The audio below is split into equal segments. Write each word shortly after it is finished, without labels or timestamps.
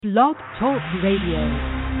Blog Talk Radio.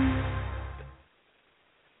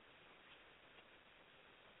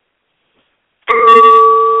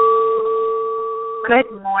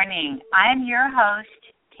 Good morning. I'm your host,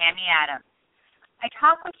 Tammy Adams. I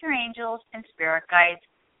talk with your angels and spirit guides,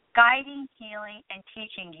 guiding, healing, and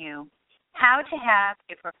teaching you how to have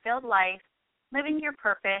a fulfilled life, living your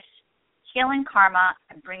purpose, healing karma,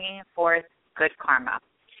 and bringing forth good karma.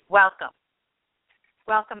 Welcome.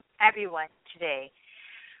 Welcome, everyone, today.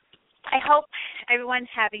 I hope everyone's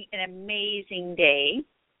having an amazing day.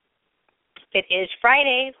 It is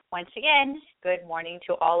Friday. Once again, good morning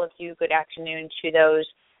to all of you. Good afternoon to those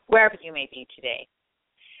wherever you may be today.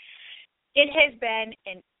 It has been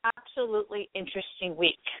an absolutely interesting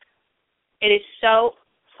week. It is so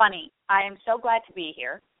funny. I am so glad to be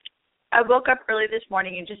here. I woke up early this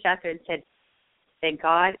morning and just sat there and said, thank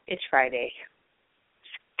God it's Friday.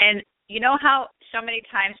 And you know how so many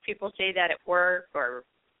times people say that at work or,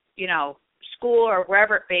 school or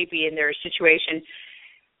wherever it may be in their situation.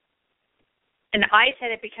 And I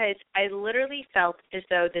said it because I literally felt as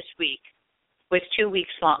though this week was 2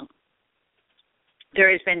 weeks long.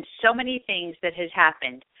 There has been so many things that has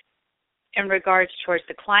happened in regards towards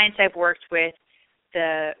the clients I've worked with,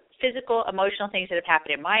 the physical, emotional things that have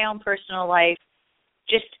happened in my own personal life,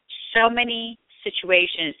 just so many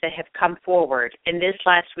situations that have come forward in this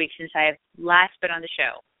last week since I have last been on the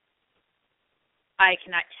show. I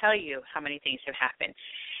cannot tell you how many things have happened.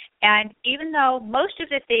 And even though most of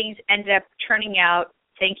the things ended up turning out,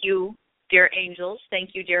 thank you, dear angels,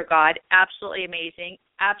 thank you, dear God, absolutely amazing,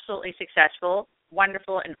 absolutely successful,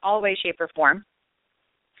 wonderful in all ways, shape, or form,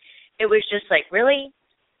 it was just like, really?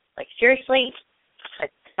 Like, seriously?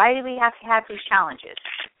 Like, why do we have to have these challenges?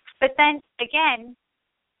 But then, again,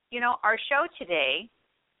 our show today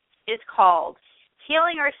is called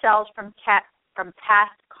Healing Ourselves from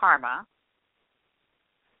Past Karma,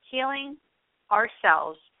 Healing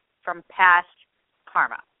Ourselves from Past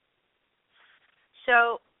Karma.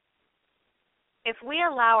 So if we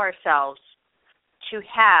allow ourselves to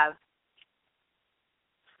have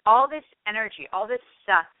all this energy, all this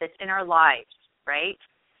stuff that's in our lives, right?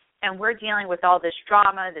 And we're dealing with all this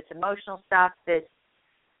drama, this emotional stuff, this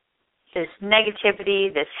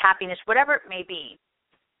negativity, this happiness, whatever it may be,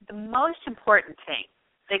 the most important thing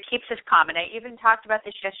that keeps us calm, and I even talked about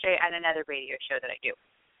this yesterday on another radio show that I do,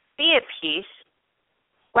 be at peace,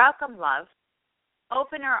 welcome love,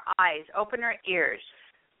 open our eyes, open our ears,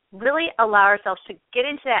 really allow ourselves to get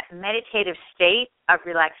into that meditative state of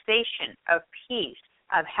relaxation, of peace,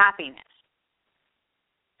 of happiness.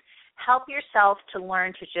 Help yourself to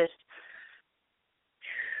learn to just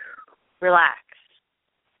relax,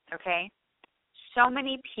 okay? So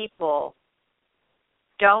many people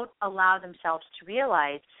don't allow themselves to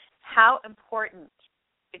realize how important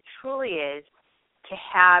it truly is to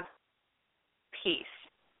have peace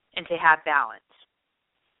and to have balance.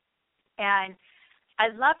 And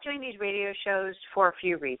I love doing these radio shows for a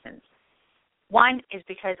few reasons. One is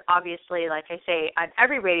because obviously, like I say on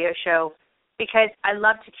every radio show, because I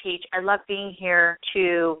love to teach, I love being here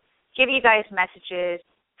to give you guys messages,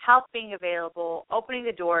 help being available, opening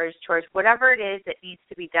the doors towards whatever it is that needs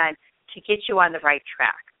to be done to get you on the right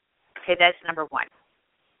track. Okay, that's number one.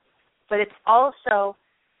 But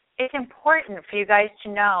it's important for you guys to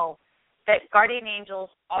know that guardian angels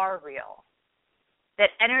are real, that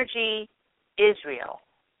energy is real.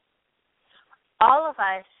 All of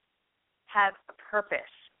us have a purpose.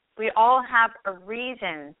 We all have a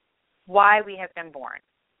reason why we have been born.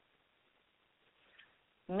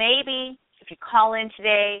 Maybe if you call in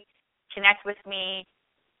today, connect with me,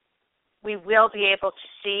 we will be able to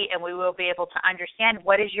see and we will be able to understand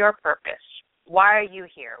what is your purpose. Why are you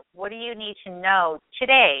here? What do you need to know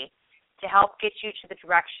today to help get you to the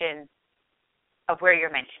direction of where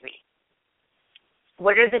you're meant to be?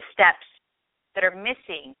 What are the steps that are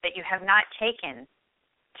missing that you have not taken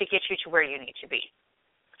to get you to where you need to be?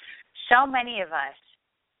 So many of us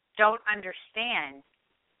don't understand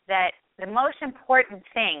that the most important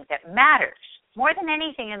thing that matters, more than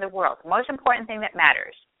anything in the world, the most important thing that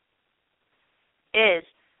matters is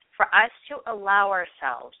for us to allow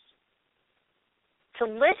ourselves to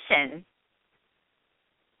listen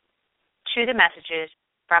to the messages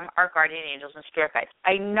from our guardian angels and spirit guides.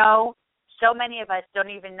 I know so many of us don't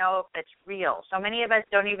even know if it's real. So many of us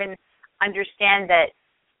don't even understand that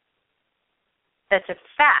that's a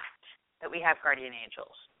fact that we have guardian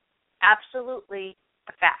angels. Absolutely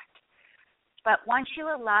a fact. But once you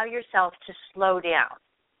allow yourself to slow down,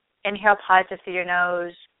 inhale positive through your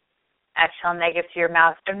nose, exhale negative through your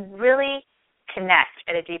mouth, and really connect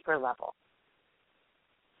at a deeper level.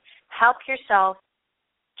 Help yourself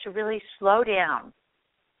to really slow down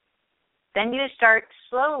Then you start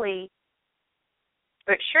slowly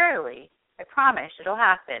but surely, I promise it'll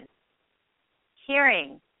happen,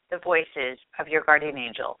 hearing the voices of your guardian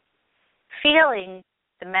angel, feeling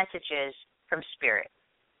the messages from Spirit.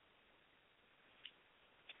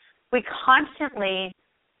 We constantly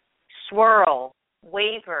swirl,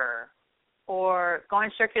 waver, or go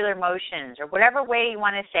in circular motions, or whatever way you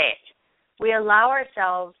want to say it. We allow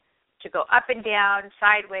ourselves to go up and down,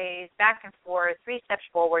 sideways, back and forth, 3 steps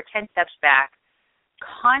forward, 10 steps back,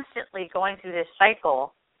 constantly going through this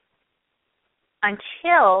cycle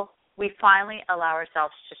until we finally allow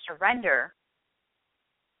ourselves to surrender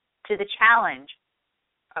to the challenge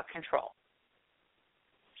of control.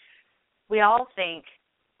 We all think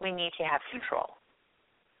we need to have control,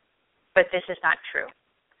 but this is not true.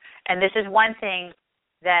 And this is one thing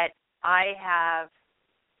that I have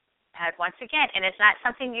had once again, and it's not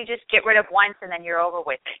something you just get rid of once and then you're over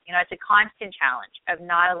with it. It's a constant challenge of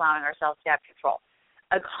not allowing ourselves to have control,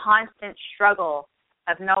 a constant struggle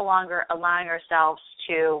of no longer allowing ourselves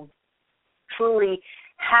to truly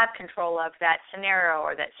have control of that scenario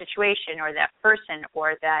or that situation or that person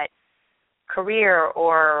or that career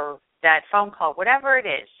or that phone call, whatever it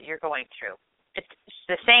is you're going through. It's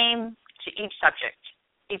the same to each subject,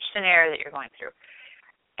 each scenario that you're going through.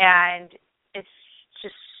 And it's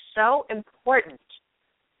just so important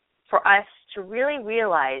for us to really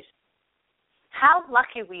realize how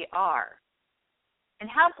lucky we are and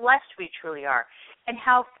how blessed we truly are and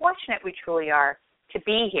how fortunate we truly are to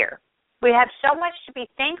be here. We have so much to be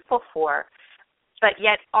thankful for, but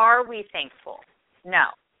yet are we thankful? No.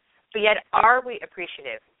 But yet are we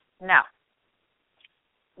appreciative? No.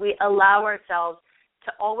 We allow ourselves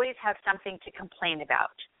to always have something to complain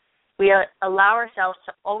about. We allow ourselves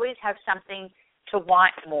to always have something to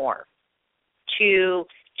want more, to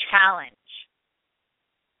challenge.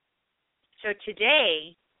 So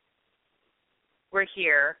today, we're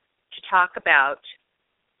here to talk about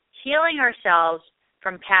healing ourselves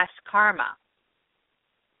from past karma,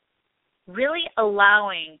 really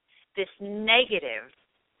allowing this negative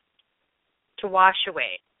to wash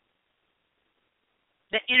away,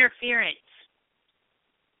 the interference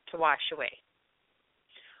to wash away.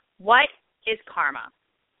 What is karma?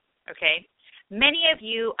 Okay? Many of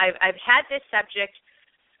you, I've had this subject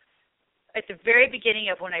at the very beginning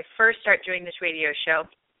of when I first started doing this radio show,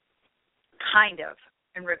 kind of,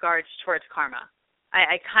 in regards towards karma.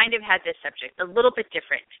 I kind of had this subject, a little bit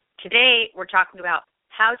different. Today, we're talking about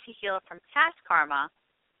how to heal from past karma.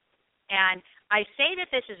 And I say that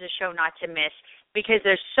this is a show not to miss because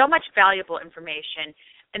there's so much valuable information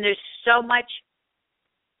and there's so much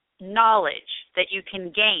knowledge that you can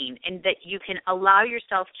gain and that you can allow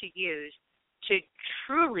yourself to use to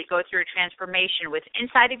truly go through a transformation with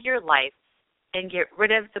inside of your life and get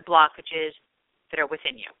rid of the blockages that are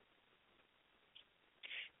within you.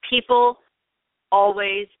 People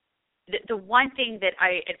always, the one thing that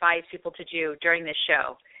I advise people to do during this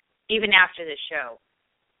show, even after this show,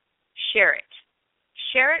 share it.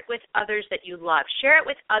 Share it with others that you love. Share it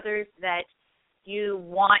with others that you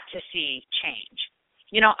want to see change.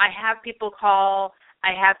 I have people call,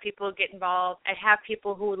 I have people get involved, I have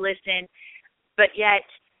people who listen, but yet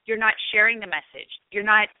you're not sharing the message. You're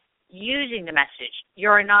not using the message.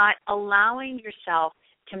 You're not allowing yourself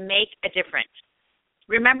to make a difference.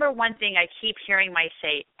 Remember one thing I keep hearing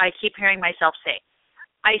myself say.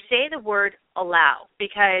 I say the word allow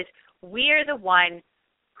because we are the one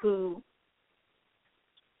who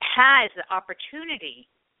has the opportunity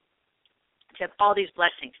to have all these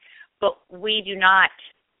blessings, but we do not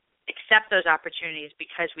accept those opportunities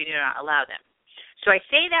because we do not allow them. So I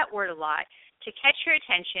say that word a lot to catch your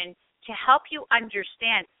attention, to help you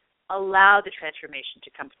understand, allow the transformation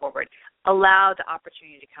to come forward, allow the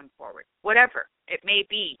opportunity to come forward, whatever it may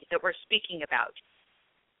be that we're speaking about,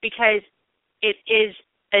 because it is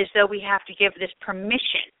as though we have to give this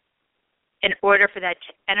permission in order for that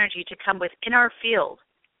energy to come within our field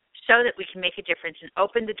so that we can make a difference and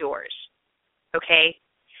open the doors, okay?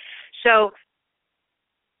 So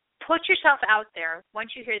put yourself out there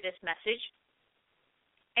once you hear this message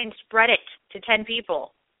and spread it to 10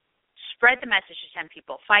 people. Spread the message to 10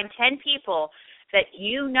 people. Find 10 people that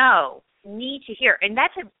you know need to hear. And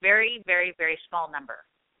that's a very, very, very small number.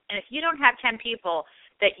 And if you don't have 10 people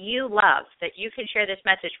that you love, that you can share this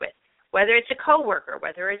message with, whether it's a coworker,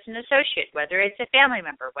 whether it's an associate, whether it's a family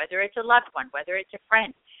member, whether it's a loved one, whether it's a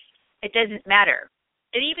friend, it doesn't matter.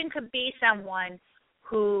 It even could be someone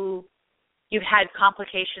who you've had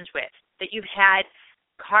complications with, that you've had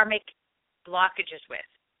karmic blockages with.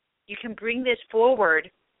 You can bring this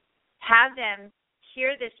forward, have them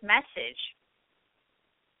hear this message,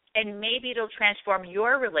 and maybe it'll transform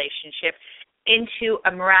your relationship into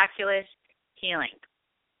a miraculous healing.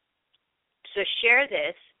 So share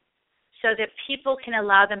this so that people can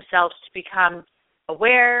allow themselves to become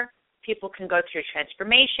aware, people can go through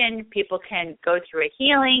transformation, people can go through a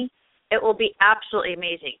healing. It will be absolutely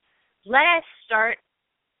amazing. Let us start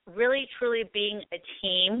really, truly being a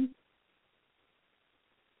team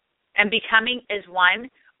and becoming as one,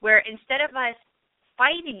 where instead of us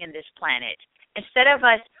fighting in this planet, instead of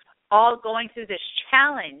us all going through this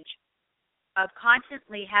challenge of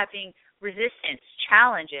constantly having resistance,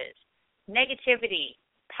 challenges, negativity,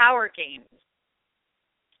 power games,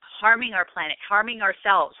 harming our planet, harming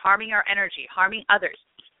ourselves, harming our energy, harming others,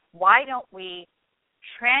 why don't we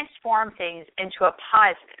transform things into a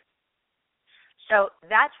positive? So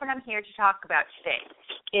that's what I'm here to talk about today,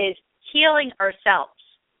 is healing ourselves.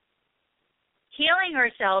 Healing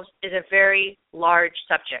ourselves is a very large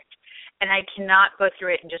subject, and I cannot go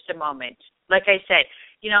through it in just a moment. Like I said,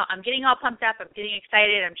 I'm getting all pumped up. I'm getting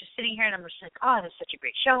excited. I'm just sitting here, and I'm just like, oh, this is such a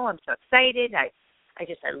great show. I'm so excited. I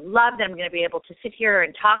love that I'm going to be able to sit here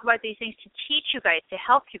and talk about these things, to teach you guys, to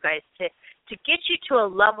help you guys, to get you to a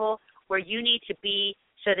level where you need to be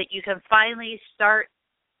so that you can finally start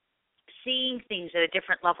seeing things at a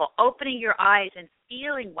different level, opening your eyes and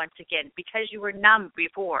feeling once again, because you were numb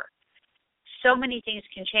before. So many things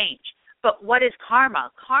can change. But what is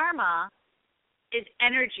karma? Karma is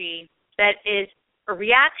energy that is a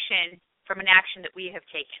reaction from an action that we have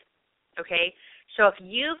taken, okay? So if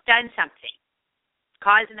you've done something,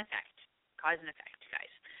 cause and effect,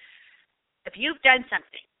 guys. If you've done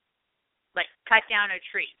something, like cut down a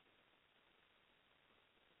tree,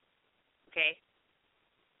 okay,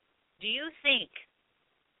 do you think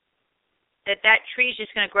that tree is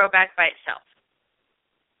just going to grow back by itself?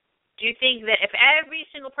 Do you think that if every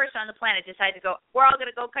single person on the planet decided to go, we're all going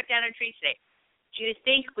to go cut down a tree today, do you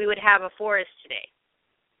think we would have a forest today?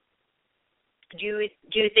 Do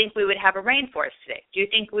you think we would have a rainforest today? Do you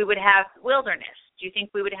think we would have wilderness? Do you think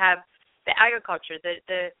we would have the agriculture,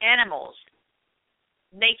 the animals,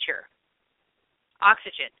 nature,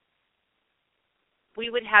 oxygen? We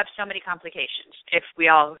would have so many complications if we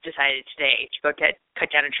all decided today to go cut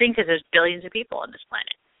down a tree, because there's billions of people on this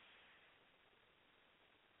planet.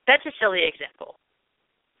 That's a silly example.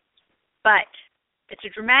 But it's a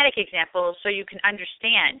dramatic example so you can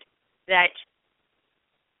understand that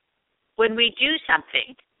when we do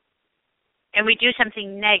something, and we do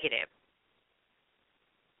something negative,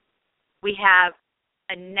 we have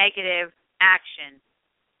a negative action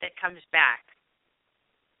that comes back,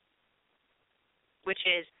 which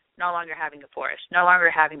is no longer having a forest, no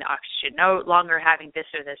longer having the oxygen, no longer having this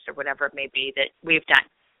or whatever it may be that we've done,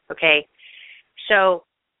 okay? So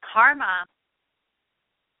karma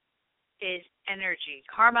is energy.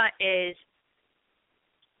 Karma is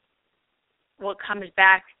what comes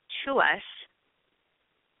back to us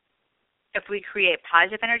if we create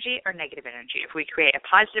positive energy or negative energy, if we create a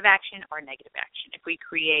positive action or a negative action, if we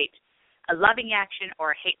create a loving action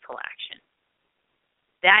or a hateful action.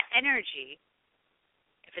 That energy,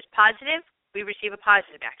 if it's positive, we receive a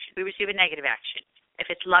positive action. We receive a negative action. If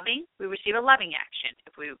it's loving, we receive a loving action.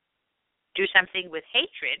 If we do something with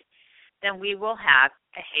hatred, then we will have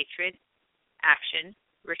a hatred action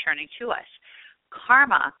returning to us.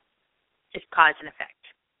 Karma is cause and effect.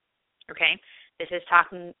 Okay? This is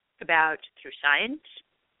talking about through science.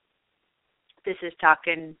 This is talked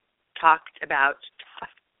about,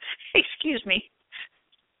 excuse me.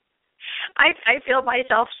 I feel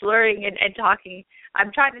myself slurring and talking.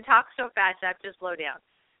 I'm trying to talk so fast I have to slow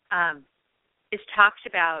down. It's talked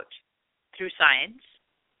about through science,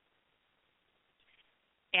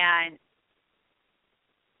 and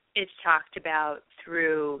it's talked about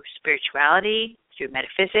through spirituality, through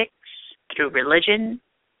metaphysics, through religion,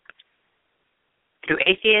 through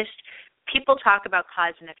atheists. People talk about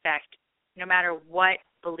cause and effect no matter what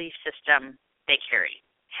belief system they carry,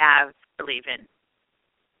 believe in,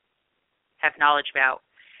 have knowledge about.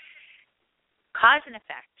 Cause and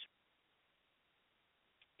effect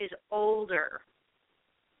is older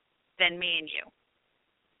than me and you.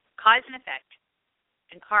 Cause and effect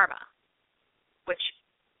and karma, which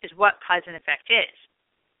is what cause and effect is,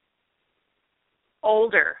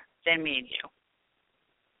 older than me and you.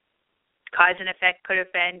 Cause and effect could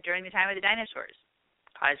have been during the time of the dinosaurs.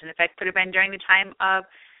 Cause and effect could have been during the time of,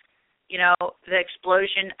 the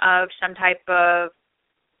explosion of some type of,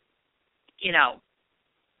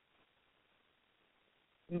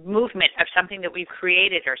 movement of something that we've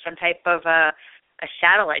created, or some type of a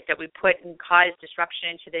satellite that we put and caused disruption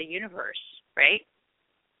into the universe, right?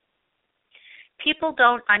 People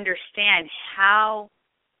don't understand how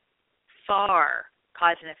far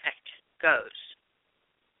cause and effect goes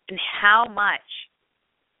and how much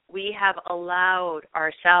we have allowed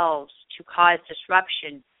ourselves to cause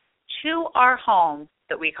disruption to our home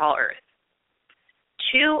that we call Earth,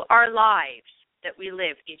 to our lives that we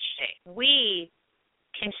live each day. We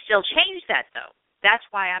can still change that, though. That's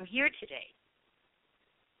why I'm here today.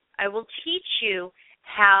 I will teach you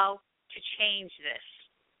how to change this.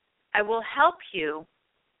 I will help you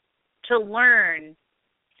to learn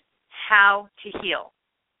how to heal.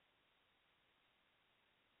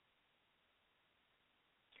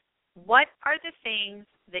 What are the things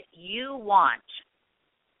that you want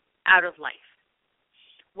out of life?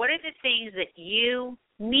 What are the things that you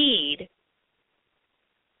need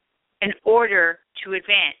in order to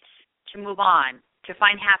advance, to move on, to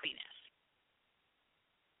find happiness?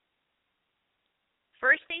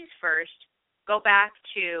 First things first, go back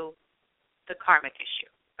to the karmic issue,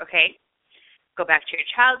 okay? Go back to your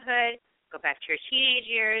childhood, go back to your teenage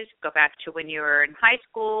years, go back to when you were in high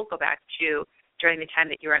school, go back to during the time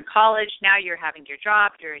that you were in college. Now you're having your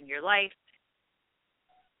job, you're in your life.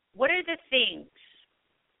 What are the things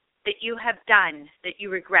that you have done that you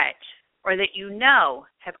regret or that you know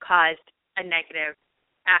have caused a negative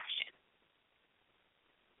action?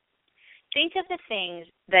 Think of the things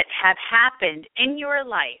that have happened in your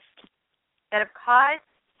life that have caused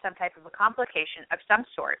some type of a complication of some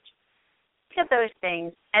sort. Think of those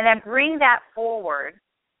things and then bring that forward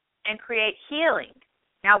and create healing.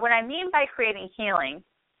 Now, what I mean by creating healing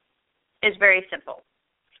is very simple.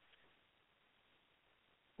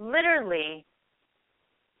 Literally,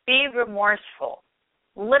 be remorseful.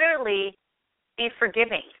 Literally, be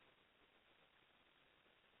forgiving.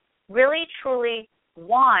 Really, truly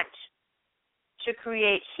want to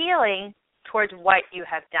create healing towards what you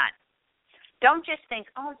have done. Don't just think,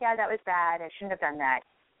 oh, yeah, that was bad. I shouldn't have done that.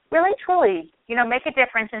 Really, truly, make a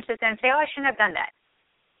difference and sit there and say, oh, I shouldn't have done that.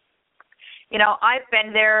 I've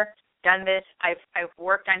been there, done this. I've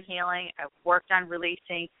worked on healing. I've worked on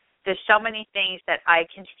releasing. There's so many things that I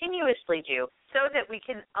continuously do so that I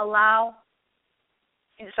can allow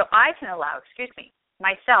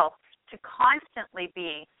myself to constantly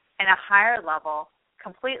be in a higher level,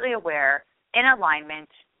 completely aware, in alignment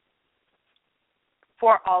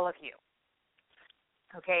for all of you.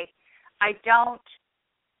 Okay? I don't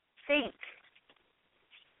think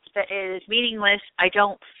that it is meaningless. I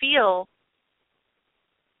don't feel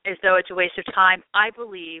as though it's a waste of time. I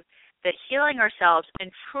believe that healing ourselves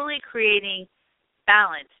and truly creating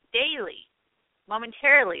balance daily,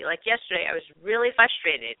 momentarily, like yesterday, I was really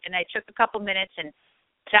frustrated, and I took a couple minutes and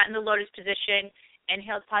sat in the lotus position,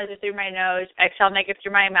 inhaled positive through my nose, exhaled negative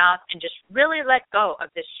through my mouth, and just really let go of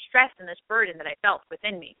this stress and this burden that I felt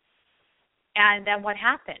within me. And then what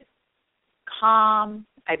happened? Calm.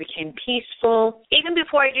 I became peaceful. Even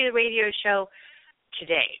before I do the radio show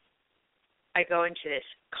today, I go into this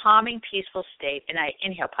calming, peaceful state, and I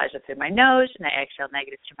inhale positive through my nose, and I exhale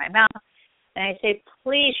negative through my mouth, and I say,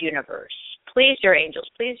 please, universe, please, your angels,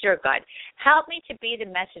 please, your God, help me to be the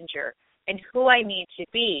messenger and who I need to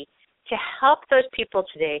be to help those people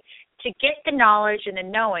today to get the knowledge and the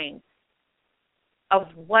knowing of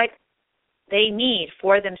what they need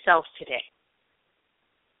for themselves today.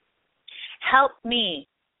 Help me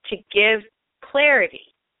to give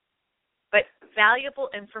clarity, but valuable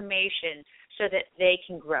information so that they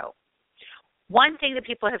can grow. One thing that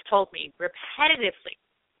people have told me repetitively,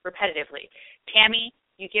 Tammy,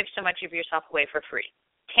 you give so much of yourself away for free.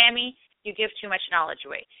 Tammy, you give too much knowledge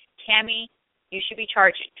away. Tammy, you should be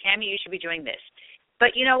charging. Tammy, you should be doing this.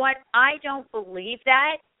 But you know what? I don't believe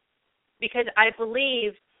that, because I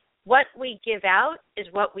believe what we give out is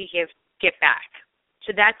what we get back.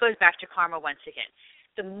 So that goes back to karma once again.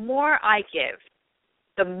 The more I give,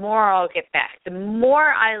 the more I'll get back. The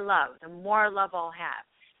more I love, the more love I'll have.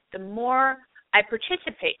 The more I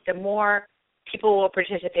participate, the more people will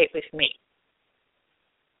participate with me.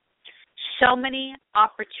 So many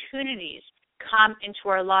opportunities come into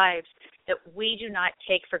our lives that we do not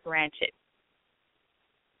take for granted.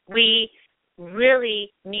 We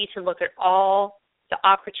really need to look at all the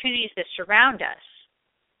opportunities that surround us.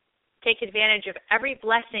 Take advantage of every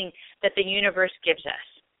blessing that the universe gives us.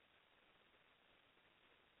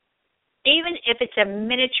 Even if it's a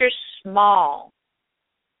miniature small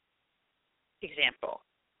example,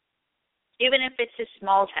 even if it's a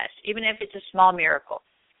small test, even if it's a small miracle,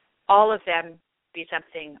 all of them be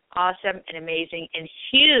something awesome and amazing and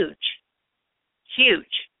huge, huge.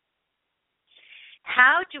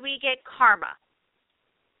 How do we get karma?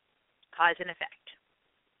 Cause and effect.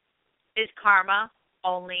 Is karma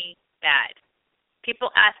only bad? People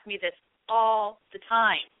ask me this all the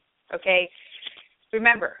time, okay?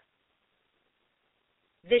 Remember,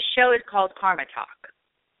 This show is called Karma Talk.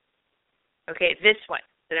 Okay, this one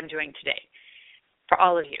that I'm doing today for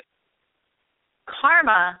all of you.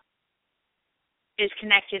 Karma is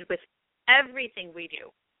connected with everything we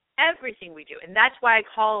do. Everything we do. And that's why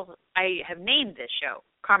I have named this show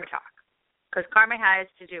Karma Talk. Because karma has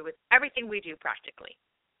to do with everything we do practically.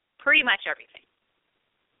 Pretty much everything.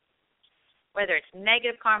 Whether it's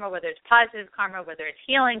negative karma, whether it's positive karma, whether it's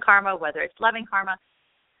healing karma, whether it's loving karma.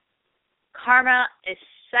 Karma is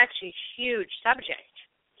such a huge subject.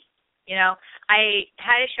 You know, I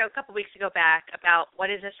had a show a couple weeks ago back about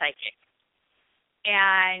what is a psychic.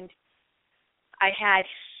 And I had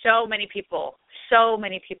so many people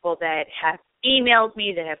that have emailed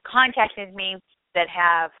me, that have contacted me, that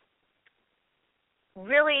have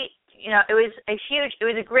really, you know, it was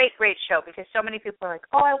a great show because so many people are like,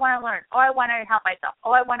 oh, I want to learn. Oh, I want to help myself.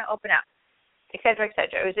 Oh, I want to open up, et cetera, et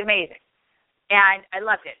cetera. It was amazing. And I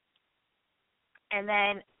loved it. And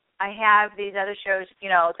then I have these other shows, you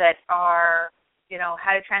know, that are, you know,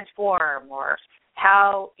 how to transform or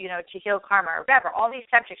how, you know, to heal karma or whatever, all these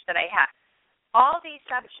subjects that I have. All these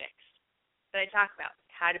subjects that I talk about,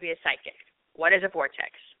 how to be a psychic, what is a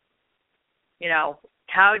vortex, you know,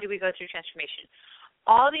 how do we go through transformation?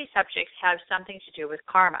 All these subjects have something to do with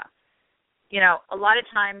karma. You know, a lot of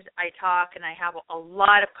times I talk and I have a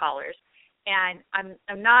lot of callers, and I'm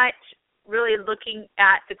not really looking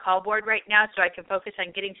at the call board right now so I can focus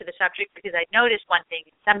on getting to the subject because I noticed one thing.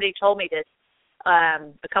 Somebody told me this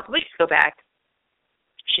a couple weeks ago back.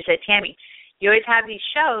 She said, Tammy, you always have these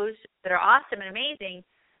shows that are awesome and amazing,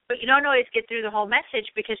 but you don't always get through the whole message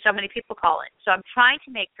because so many people call in. So I'm trying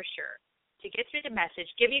to make for sure to get through the message,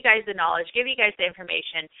 give you guys the knowledge, give you guys the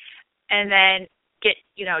information, and then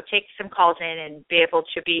take some calls in and be able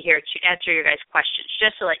to be here to answer your guys' questions,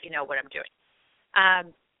 just to let you know what I'm doing.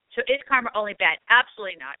 So is karma only bad?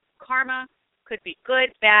 Absolutely not. Karma could be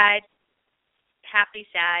good, bad, happy,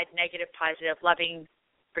 sad, negative, positive, loving,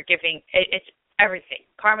 forgiving. It's everything.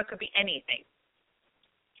 Karma could be anything.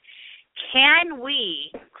 Can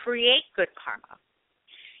we create good karma?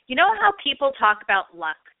 You know how people talk about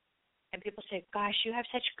luck? And people say, gosh, you have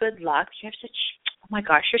such good luck. Oh my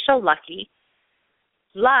gosh, you're so lucky.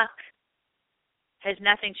 Luck has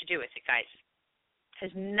nothing to do with it, guys.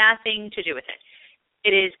 Has nothing to do with it.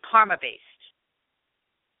 It is karma-based.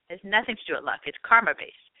 It has nothing to do with luck. It's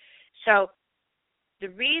karma-based. So the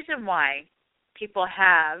reason why people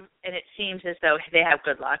have, and it seems as though they have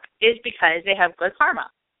good luck, is because they have good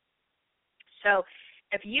karma. So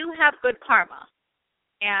if you have good karma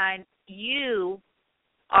and you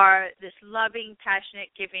are this loving, passionate,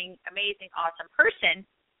 giving, amazing, awesome person,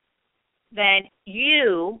 then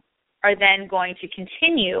you are then going to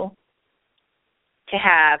continue to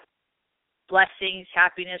have blessings,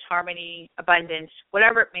 happiness, harmony, abundance,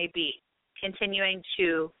 whatever it may be, continuing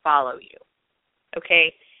to follow you.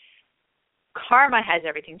 Okay? Karma has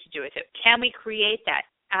everything to do with it. Can we create that?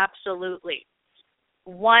 Absolutely.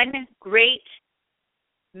 One great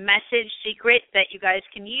message secret that you guys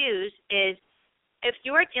can use is if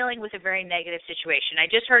you are dealing with a very negative situation, I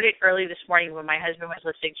just heard it early this morning when my husband was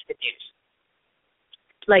listening to the news.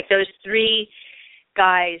 Like those 3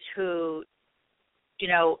 guys who, you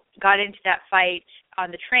know, got into that fight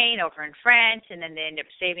on the train over in France, and then they ended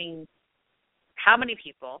up saving how many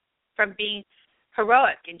people from being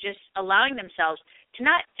heroic and just allowing themselves to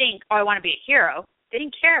not think, oh, I want to be a hero. They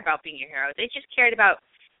didn't care about being a hero. They just cared about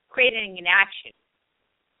creating an action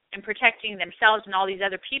and protecting themselves and all these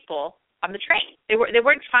other people on the train. They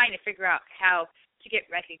weren't trying to figure out how to get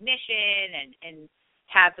recognition and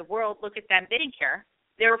have the world look at them. They didn't care.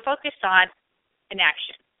 They were focused on an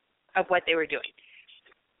action of what they were doing.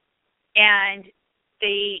 And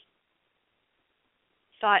they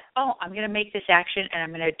thought, oh, I'm going to make this action and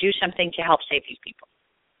I'm going to do something to help save these people.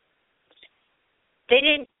 They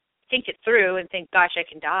didn't think it through and think, gosh, I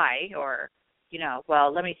can die, or, you know,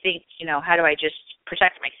 well, let me think, you know, how do I just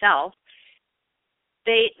protect myself?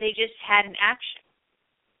 They just had an action,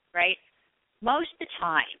 right? Most of the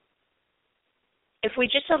time, if we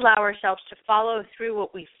just allow ourselves to follow through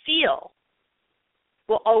what we feel,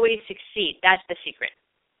 we'll always succeed. That's the secret.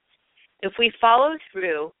 If we follow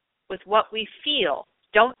through with what we feel,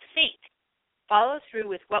 don't think, follow through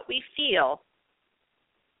with what we feel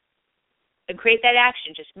and create that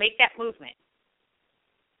action, just make that movement,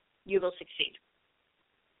 you will succeed.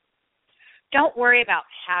 Don't worry about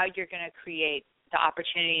how you're going to create the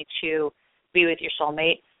opportunity to be with your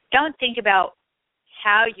soulmate. Don't think about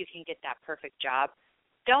how you can get that perfect job.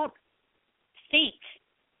 Don't think.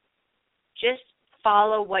 Just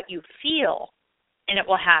follow what you feel, and it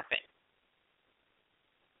will happen.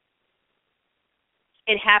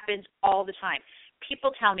 It happens all the time.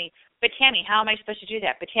 people tell me, but Tammy, how am I supposed to do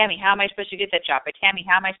that? But Tammy, how am I supposed to get that job? But Tammy,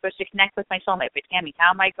 how am I supposed to connect with my soulmate? But Tammy,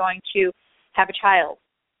 how am I going to have a child?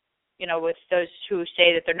 With those who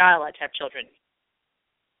say that they're not allowed to have children.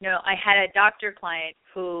 I had a doctor client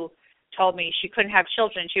who told me she couldn't have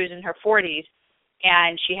children. She was in her 40s,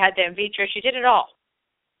 and she had the in vitro. She did it all.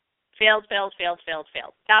 Failed.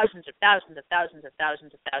 Thousands of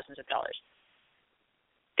dollars.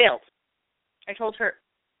 Failed. I told her,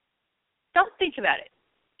 don't think about it.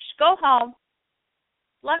 Just go home,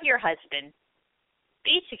 love your husband,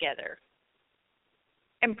 be together,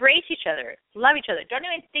 embrace each other, love each other. Don't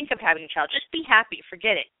even think of having a child. Just be happy.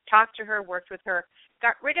 Forget it. Talked to her, worked with her,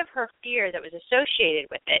 got rid of her fear that was associated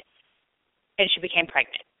with it, and she became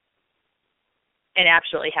pregnant and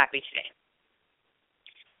absolutely happy today.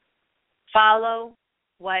 Follow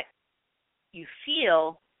what you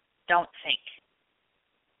feel, don't think.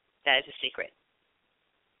 That is a secret.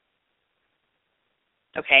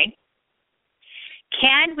 Okay?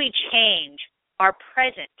 Can we change our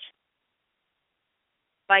present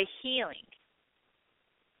by healing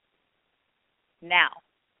now?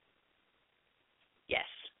 Yes,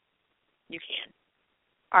 you can.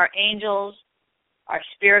 Our angels, our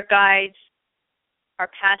spirit guides, our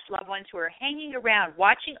past loved ones who are hanging around,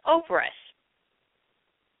 watching over us,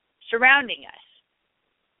 surrounding us,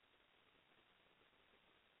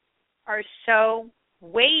 are so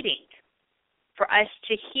waiting for us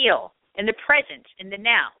to heal in the present, in the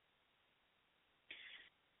now,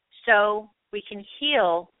 so we can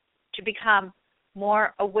heal to become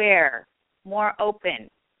more aware, more open,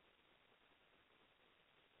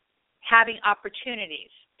 having opportunities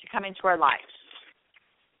to come into our lives.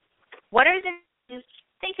 What are the things,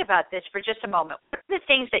 think about this for just a moment, what are the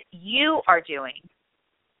things that you are doing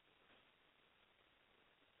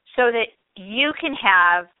so that you can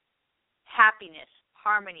have happiness,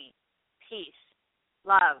 harmony, peace,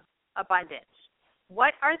 love, abundance?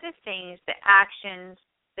 What are the things, the actions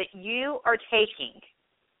that you are taking?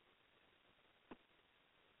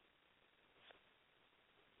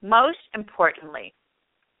 Most importantly,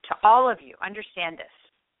 to all of you, understand this.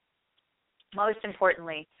 Most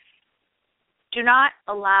importantly, do not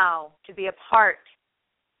allow to be a part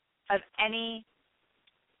of any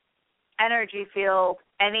energy field,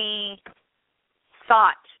 any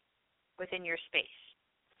thought within your space.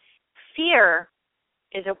 Fear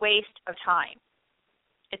is a waste of time.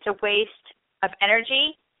 It's a waste of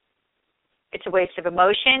energy. It's a waste of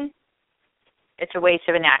emotion. It's a waste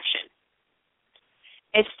of an action.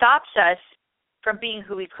 It stops us from being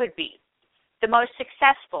who we could be. The most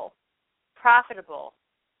successful, profitable,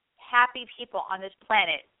 happy people on this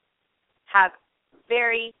planet have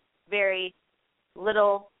very, very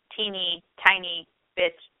little, teeny, tiny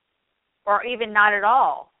bits, or even not at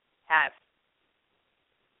all have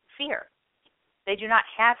fear. They do not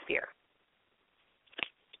have fear.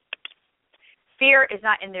 Fear is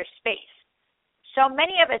not in their space. So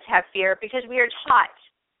many of us have fear because we are taught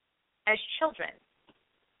as children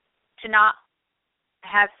to not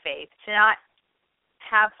have faith, to not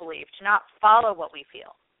have belief, to not follow what we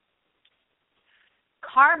feel.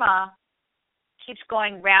 Karma keeps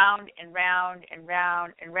going round and round and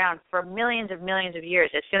round and round for millions of years.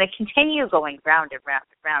 It's going to continue going round and round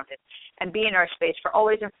and round and be in our space for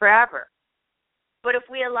always and forever. But if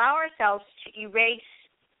we allow ourselves to erase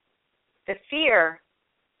the fear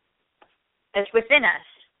that's within us,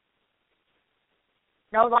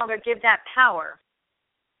 no longer give that power,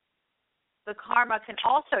 the karma can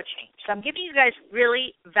also change. So I'm giving you guys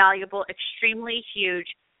really valuable, extremely huge,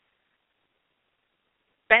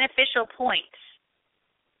 beneficial points,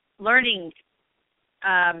 learning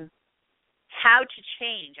how to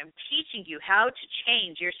change. I'm teaching you how to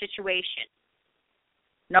change your situation.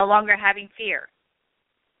 No longer having fear.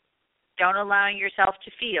 Don't allow yourself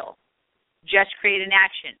to feel. Just create an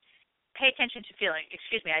action. Pay attention to feeling.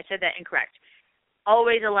 Excuse me, I said that incorrect.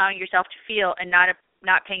 Always allowing yourself to feel and not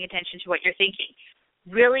paying attention to what you're thinking.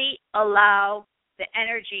 Really allow the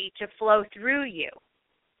energy to flow through you.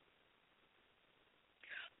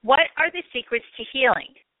 What are the secrets to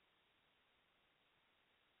healing?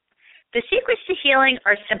 The secrets to healing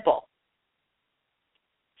are simple.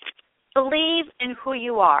 Believe in who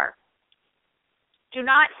you are. Do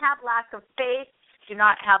not have lack of faith. Do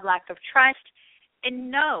not have lack of trust. And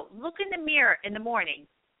know, look in the mirror in the morning.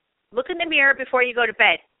 Look in the mirror before you go to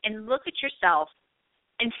bed and look at yourself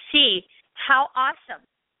and see how awesome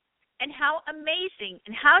and how amazing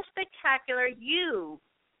and how spectacular you,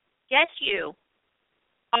 yes, you,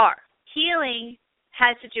 are. Healing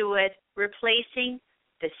has to do with replacing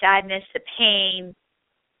the sadness, the pain,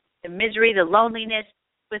 the misery, the loneliness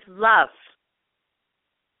with love.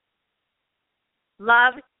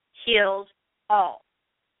 Love heals all.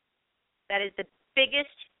 That is the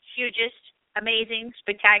biggest, hugest, amazing,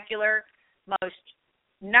 spectacular, most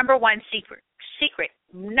number one secret.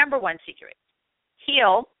 Number one secret.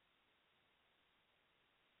 Heal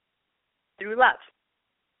through love.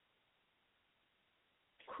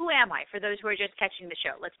 Who am I? For those who are just catching the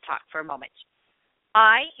show, let's talk for a moment.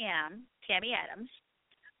 I am Tammy Adams.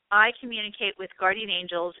 I communicate with guardian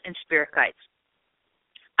angels and spirit guides.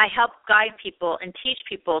 I help guide people and teach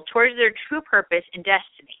people towards their true purpose and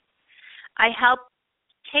destiny. I help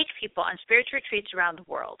take people on spiritual retreats around the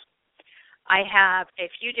world. I have a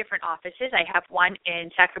few different offices. I have one in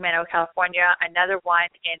Sacramento, California, another one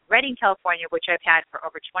in Redding, California, which I've had for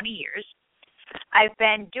over 20 years. I've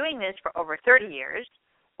been doing this for over 30 years,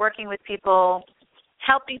 working with people,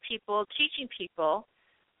 helping people, teaching people.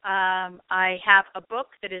 I have a book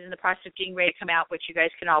that is in the process of getting ready to come out, which you guys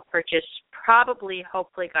can all purchase probably,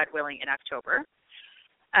 hopefully, God willing, in October.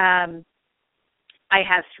 I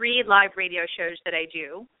have 3 live radio shows that I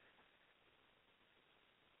do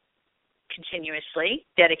continuously,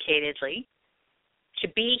 dedicatedly, to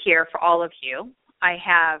be here for all of you. I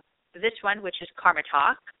have this one, which is Karma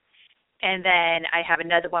Talk, and then I have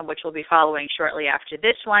another one which will be following shortly after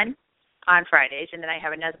this one on Fridays, and then I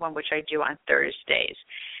have another one which I do on Thursdays.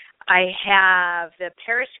 I have the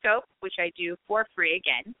Periscope, which I do for free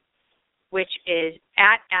again, which is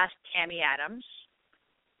at Ask Tammy Adams,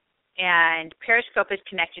 and Periscope is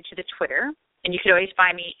connected to the Twitter, and you can always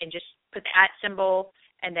find me and just put the @ symbol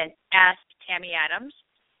and then Ask Tammy Adams,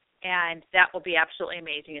 and that will be absolutely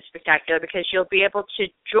amazing and spectacular because you'll be able to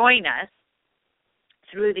join us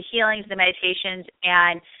through the healings, the meditations,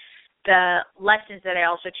 and the lessons that I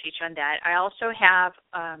also teach on that. I also have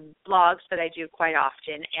blogs that I do quite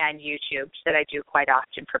often and YouTubes that I do quite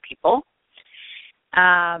often for people.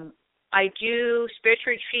 I do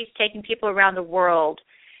spiritual retreats, taking people around the world,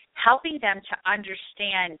 helping them to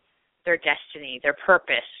understand their destiny, their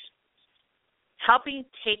purpose,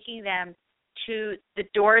 taking them to the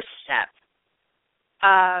doorstep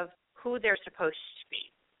of who they're supposed to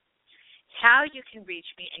be. How you can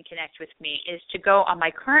reach me and connect with me is to go on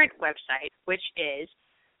my current website, which is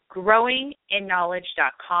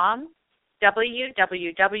growinginknowledge.com,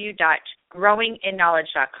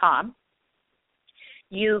 www.growinginknowledge.com.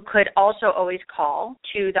 You could also always call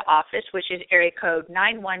to the office, which is area code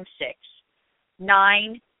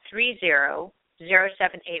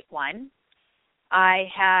 916-930-0781. I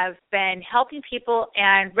have been helping people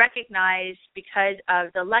and recognized because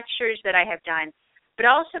of the lectures that I have done, but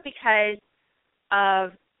also because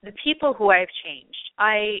of the people who I've changed.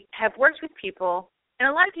 I have worked with people, and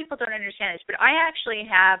a lot of people don't understand this, but I actually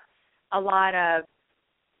have a lot of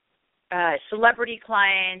celebrity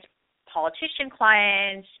clients, politician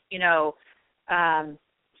clients,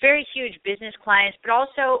 very huge business clients, but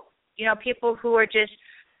also, people who are just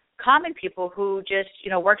common people who just,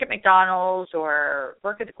 work at McDonald's or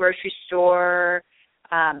work at the grocery store,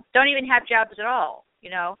 don't even have jobs at all,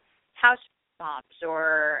 house moms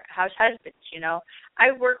or house husbands,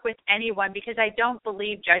 I work with anyone because I don't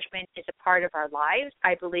believe judgment is a part of our lives.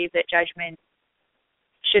 I believe that judgment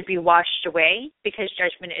should be washed away because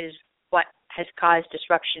judgment is what has caused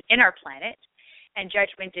disruption in our planet, and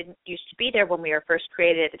judgment didn't used to be there when we were first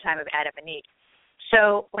created at the time of Adam and Eve.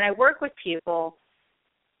 So when I work with people,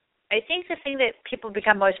 I think the thing that people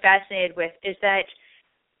become most fascinated with is that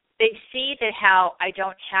they see that how I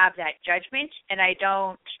don't have that judgment, and I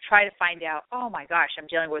don't try to find out, oh my gosh, I'm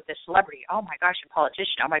dealing with this celebrity, oh my gosh, I'm a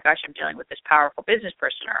politician, oh my gosh, I'm dealing with this powerful business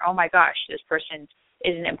person, or oh my gosh, this person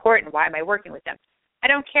isn't important, why am I working with them? I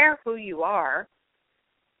don't care who you are.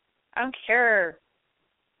 I don't care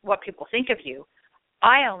what people think of you.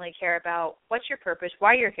 I only care about what's your purpose,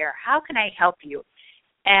 why you're here, how can I help you,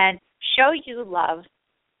 and show you love,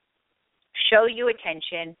 show you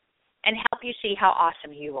attention, and help you see how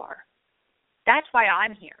awesome you are. That's why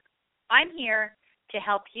I'm here. I'm here to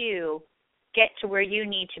help you get to where you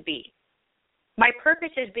need to be. My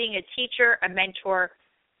purpose is being a teacher, a mentor,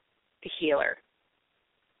 a healer.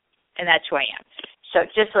 And that's who I am. So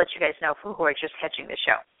just to let you guys know who are just catching the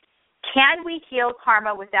show. Can we heal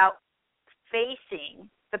karma without facing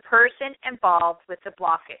the person involved with the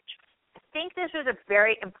blockage? I think this was a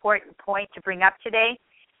very important point to bring up today.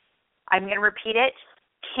 I'm going to repeat it.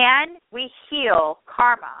 Can we heal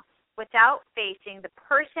karma without facing the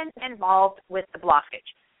person involved with the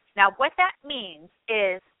blockage? Now, what that means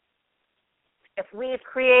is if we've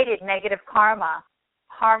created negative karma,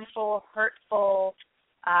 harmful, hurtful,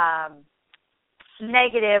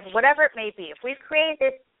 negative, whatever it may be, if we've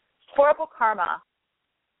created horrible karma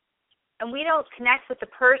and we don't connect with the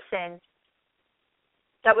person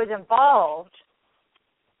that was involved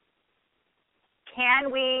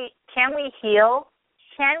can we heal?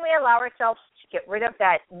 Can we allow ourselves to get rid of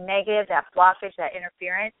that negative, that blockage, that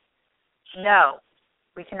interference? No,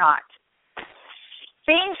 we cannot.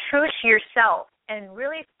 Being true to yourself and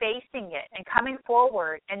really facing it and coming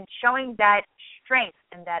forward and showing that strength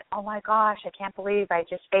and that, oh my gosh, I can't believe I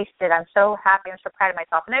just faced it. I'm so happy. I'm so proud of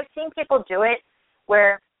myself. And I've seen people do it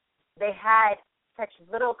where they had such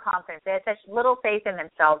little confidence, they had such little faith in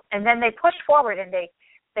themselves, and then they pushed forward and they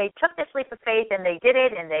took this leap of faith and they did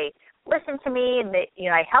it and they listened to me and they,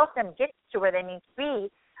 I helped them get to where they need to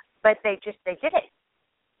be, but they did it.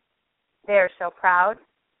 They're so proud.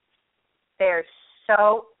 They're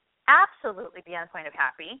so absolutely beyond the point of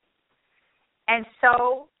happy and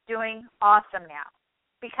so doing awesome now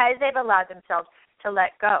because they've allowed themselves to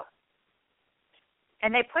let go.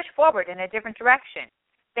 And they push forward in a different direction.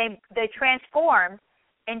 They transformed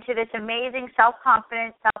into this amazing,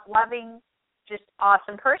 self-confident, self-loving, just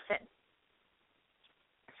awesome person.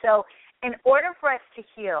 So in order for us to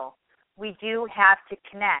heal, we do have to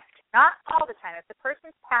connect. Not all the time. If the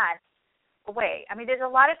person's passed away, there's a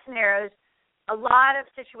lot of scenarios, a lot of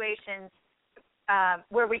situations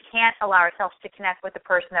where we can't allow ourselves to connect with the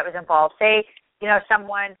person that was involved. Say,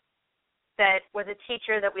 someone that was a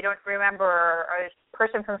teacher that we don't remember, or a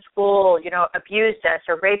person from school, abused us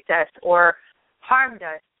or raped us or harmed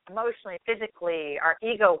us emotionally, physically, our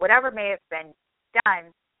ego, whatever may have been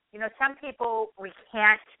done. Some people, we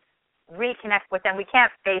can't reconnect with them. We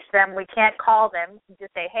can't face them. We can't call them and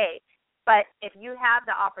just say, hey. But if you have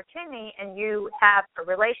the opportunity and you have a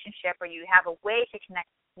relationship or you have a way to connect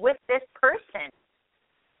with this person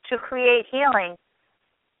to create healing,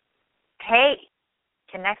 hey,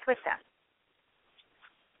 connect with them.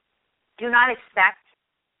 Do not expect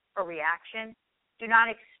a reaction. Do not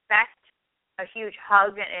expect a huge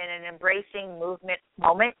hug and an embracing movement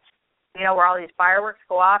moment, where all these fireworks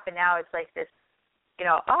go off and now it's like this,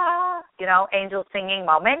 angel singing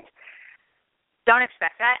moment. Don't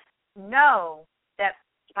expect that. Know that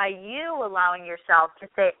by you allowing yourself to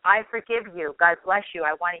say, I forgive you, God bless you,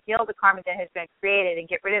 I want to heal the karma that has been created and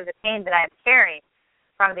get rid of the pain that I'm carrying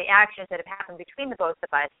from the actions that have happened between the both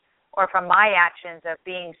of us, or from my actions of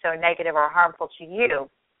being so negative or harmful to you.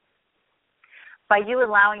 By you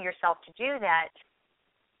allowing yourself to do that,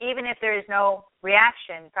 even if there is no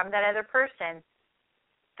reaction from that other person,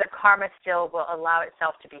 the karma still will allow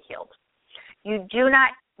itself to be healed. You do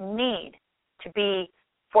not need to be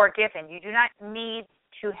forgiven. You do not need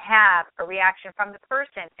to have a reaction from the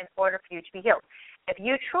person in order for you to be healed. If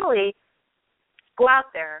you truly go out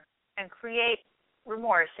there and create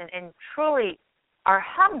remorse and truly are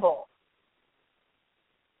humble,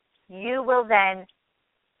 you will then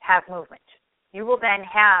have movement. You will then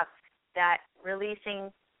have that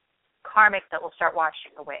releasing karmic that will start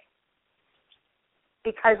washing away.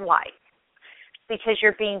 Because why? Because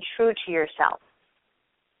you're being true to yourself.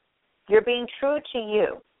 You're being true to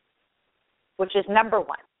you, which is number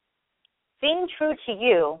one. Being true to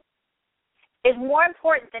you is more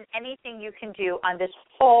important than anything you can do on this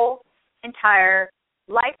whole entire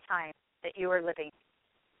lifetime that you are living.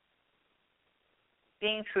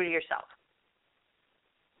 Being true to yourself.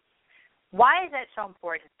 Why is that so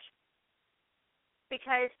important?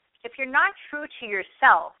 Because if you're not true to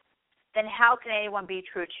yourself, then how can anyone be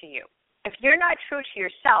true to you? If you're not true to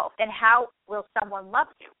yourself, then how will someone love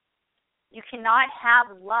you? You cannot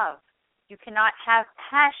have love. You cannot have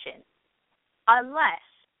passion unless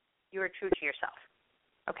you are true to yourself.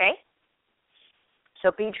 Okay?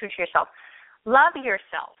 So be true to yourself. Love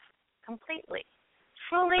yourself completely.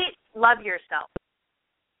 Truly love yourself.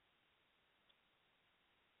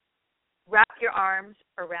 Wrap your arms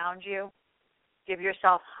around you. Give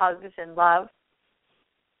yourself hugs and love.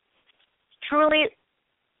 Truly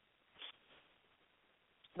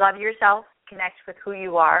love yourself. Connect with who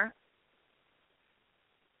you are.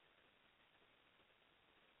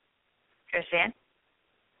 Understand?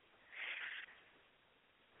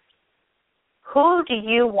 Who do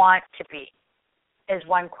you want to be is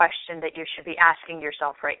one question that you should be asking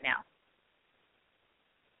yourself right now.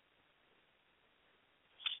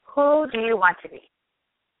 Who do you want to be?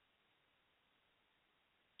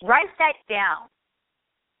 Write that down.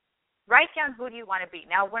 Write down who do you want to be.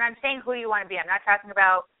 Now, when I'm saying who do you want to be, I'm not talking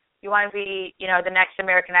about you want to be, the next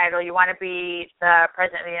American Idol. You want to be the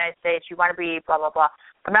President of the United States. You want to be blah, blah, blah.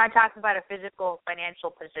 I'm not talking about a physical,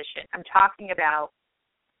 financial position. I'm talking about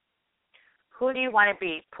who do you want to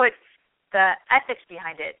be. Put the ethics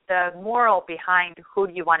behind it, the moral behind who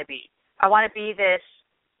do you want to be. I want to be this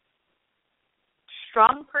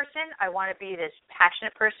strong person. I want to be this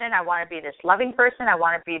passionate person. I want to be this loving person. I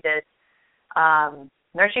want to be this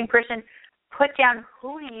nurturing person. Put down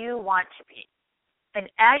who do you want to be. And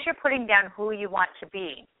as you're putting down who you want to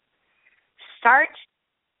be, start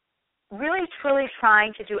really, truly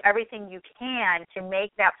trying to do everything you can to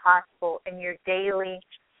make that possible in your daily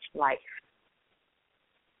life.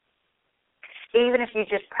 Even if you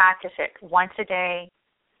just practice it once a day,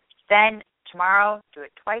 then tomorrow do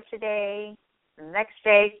it twice a day, the next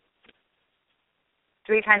day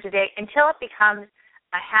 3 times a day, until it becomes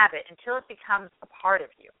a habit, until it becomes a part of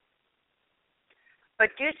you.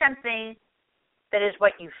 But do something that is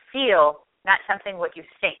what you feel, not something what you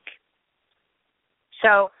think.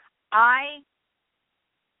 So I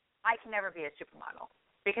can never be a supermodel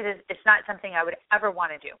because it's not something I would ever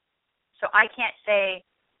want to do. So I can't say,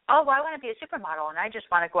 oh, well, I want to be a supermodel and I just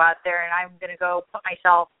want to go out there and I'm going to go put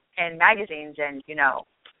myself in magazines and,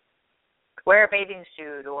 wear a bathing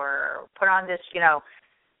suit or put on this,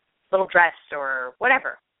 little dress or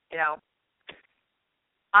whatever,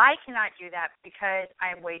 I cannot do that because I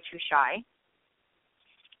am way too shy.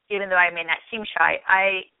 Even though I may not seem shy,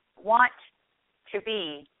 I want to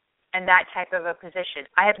be in that type of a position.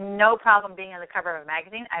 I have no problem being on the cover of a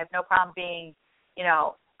magazine. I have no problem being,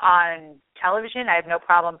 on television. I have no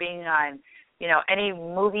problem being on, any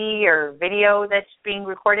movie or video that's being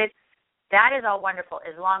recorded. That is all wonderful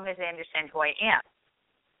as long as they understand who I am.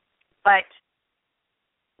 But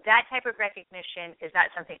that type of recognition is not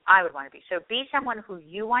something I would want to be. So be someone who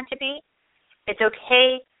you want to be. It's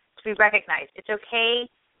okay to be recognized. It's okay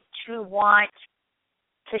to want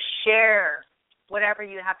to share whatever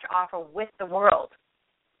you have to offer with the world.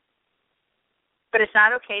 But it's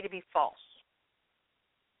not okay to be false.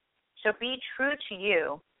 So be true to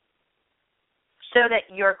you so that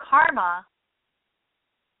your karma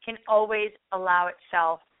can always allow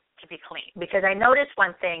itself to be clean. Because I noticed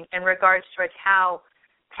one thing in regards towards how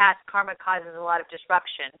past karma causes a lot of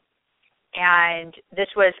disruption. And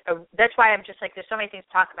that's why I'm just like, there's so many things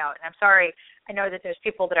to talk about. And I'm sorry, I know that there's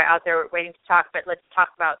people that are out there waiting to talk, but let's talk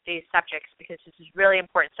about these subjects because this is a really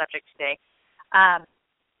important subject today. I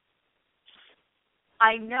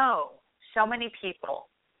know so many people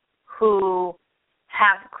who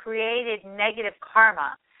have created negative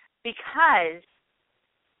karma because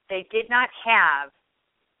they did not have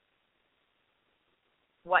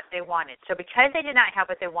what they wanted. So because they did not have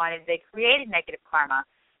what they wanted, they created negative karma.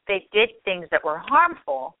 They did things that were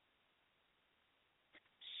harmful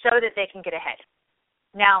so that they can get ahead.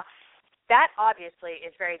 Now, that obviously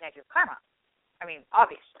is very negative karma. I mean,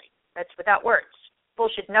 obviously. That's without words. People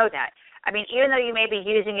should know that. I mean, even though you may be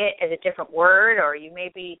using it as a different word or you may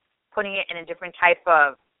be putting it in a different type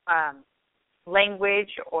of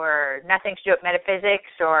language or nothing to do with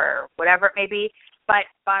metaphysics or whatever it may be, but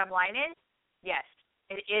bottom line is, yes,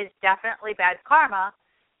 it is definitely bad karma,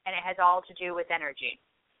 and it has all to do with energy.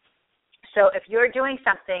 So if you're doing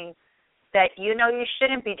something that you know you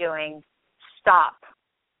shouldn't be doing, stop.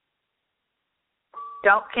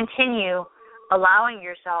 Don't continue allowing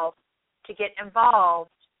yourself to get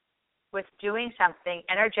involved with doing something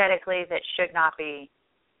energetically that should not be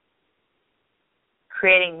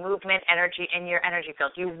creating movement, energy in your energy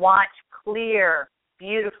field. You want clear,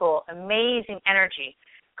 beautiful, amazing energy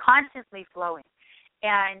constantly flowing.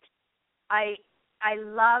 And I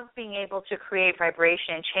love being able to create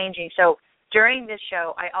vibration and changing. So during this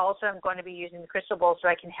show, I also am going to be using the crystal bowl so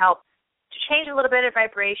I can help to change a little bit of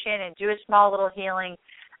vibration and do a small little healing,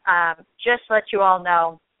 just to let you all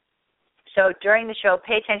know. So during the show,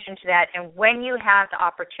 pay attention to that. And when you have the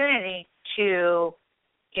opportunity to,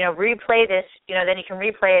 replay this, then you can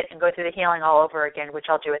replay it and go through the healing all over again, which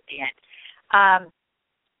I'll do at the end.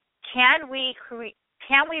 Can we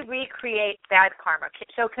recreate bad karma?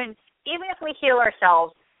 So even if we heal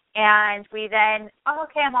ourselves and we then,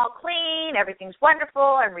 okay, I'm all clean, everything's wonderful,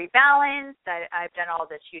 I'm rebalanced, I've done all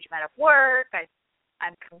this huge amount of work,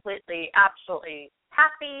 I'm completely, absolutely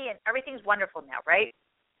happy, and everything's wonderful now, right?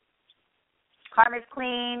 Karma's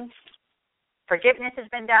clean, forgiveness has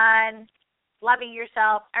been done, loving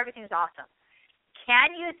yourself, everything's awesome.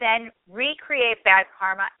 Can you then recreate bad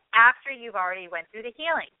karma after you've already went through the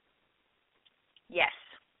healing? Yes.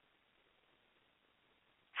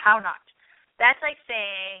 How not? That's like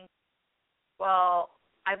saying, well,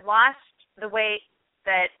 I've lost the weight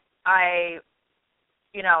that I,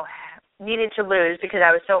 needed to lose because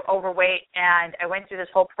I was so overweight, and I went through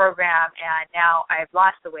this whole program, and now I've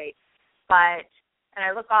lost the weight. And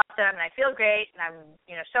I look awesome, and I feel great, and I'm,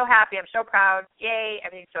 so happy, I'm so proud, yay,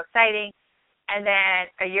 everything's so exciting. And then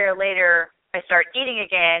a year later, I start eating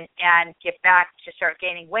again and get back to start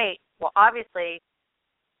gaining weight. Well, obviously,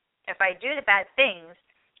 if I do the bad things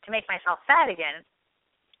to make myself fat again,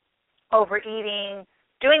 overeating,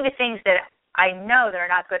 doing the things that I know that are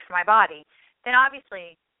not good for my body, then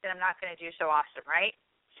obviously then I'm not going to do so awesome, right?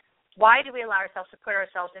 Why do we allow ourselves to put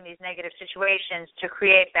ourselves in these negative situations to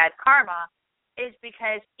create bad karma? Is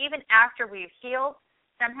because even after we've healed,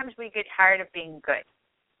 sometimes we get tired of being good.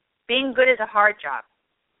 Being good is a hard job.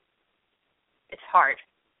 It's hard.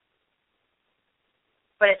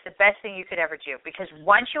 But it's the best thing you could ever do, because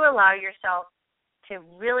once you allow yourself to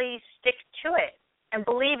really stick to it and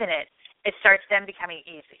believe in it, it starts then becoming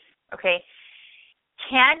easy, okay?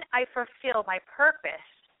 Can I fulfill my purpose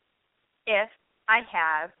if I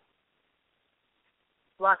have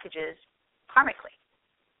blockages karmically?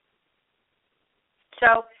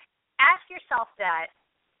 So ask yourself that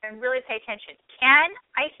and really pay attention. Can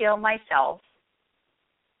I heal myself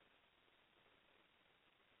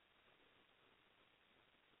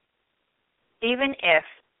even if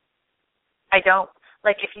I don't,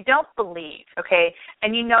 like if you don't believe, okay,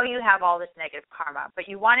 and you know you have all this negative karma, but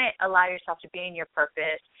you want to allow yourself to be in your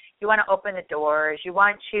purpose, you want to open the doors, you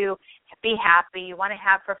want to be happy, you want to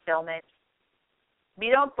have fulfillment,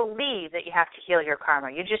 you don't believe that you have to heal your karma.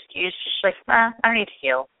 You're just like, I don't need to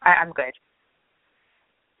heal. I'm good.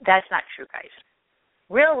 That's not true, guys.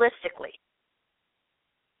 Realistically,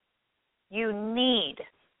 you need,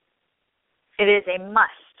 it is a must,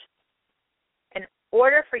 in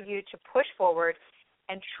order for you to push forward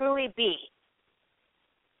and truly be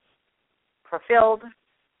fulfilled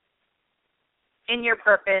in your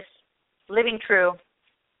purpose, living true,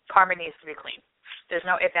 karma needs to be clean. There's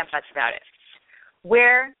no ifs, ands, buts about it.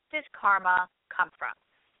 Where does karma come from?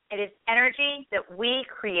 It is energy that we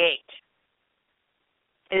create.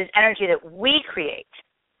 It is energy that we create.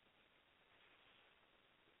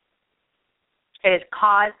 It is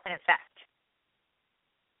cause and effect.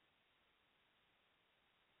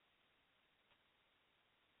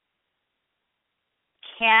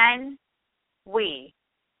 Can we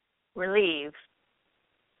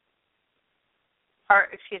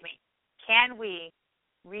can we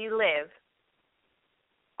relive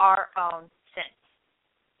our own sins?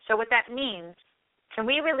 So what that means, can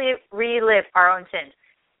we relive our own sins?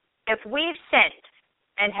 If we've sinned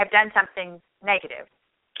and have done something negative,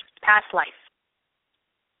 past life,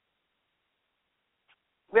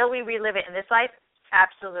 will we relive it in this life?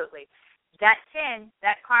 Absolutely. That sin,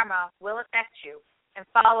 that karma will affect you and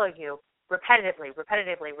follow you repetitively,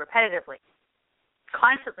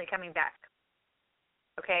 constantly coming back.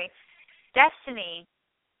 Okay? Destiny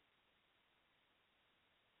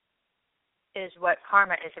is what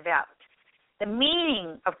karma is about. The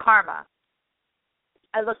meaning of karma,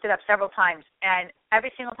 I looked it up several times, and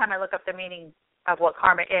every single time I look up the meaning of what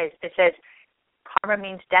karma is, it says karma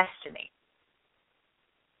means destiny.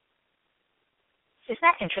 Isn't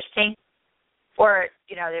that interesting? Or,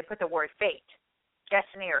 they put the word fate,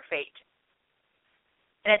 destiny or fate.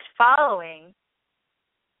 And it's following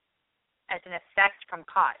as an effect from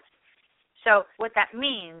cause. So what that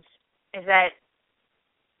means is that,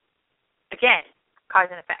 again, cause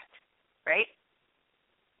and effect, right?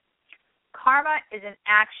 Karma is an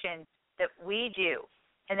action that we do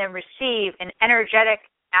and then receive an energetic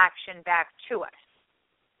action back to us.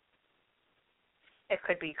 It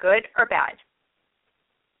could be good or bad.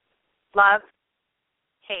 Love,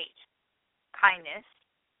 hate, kindness,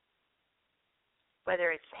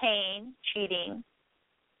 whether it's pain, cheating.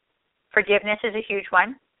 Forgiveness is a huge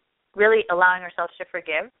one, really allowing ourselves to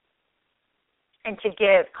forgive and to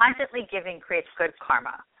give. Constantly giving creates good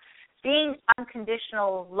karma. Being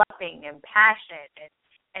unconditional, loving, and passionate,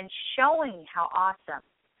 and showing how awesome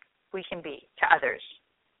we can be to others.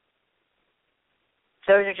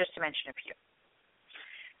 Those are just to mention a few.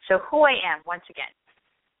 So who I am, once again,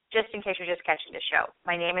 just in case you're just catching the show.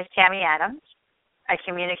 My name is Tammy Adams. I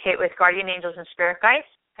communicate with guardian angels and spirit guides.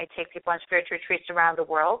 I take people on spiritual retreats around the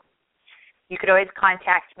world. You could always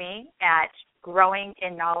contact me at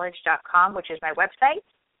growinginknowledge.com, which is my website,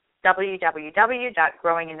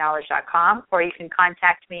 www.growinginknowledge.com, or you can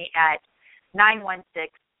contact me at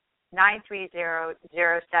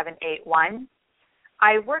 916-930-0781.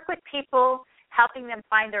 I work with people, helping them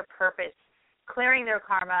find their purpose, clearing their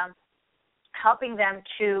karma, helping them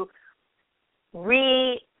to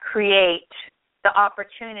recreate the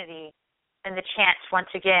opportunity and the chance, once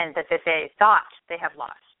again, that they thought they have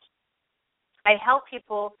lost. I help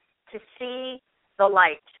people to see the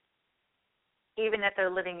light, even if they're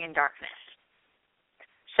living in darkness.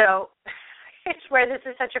 So I swear this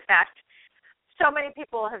is such a fact. So many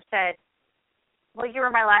people have said, well, you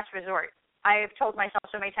were my last resort. I have told myself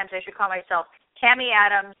so many times I should call myself Tammy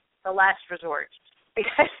Adams, the last resort,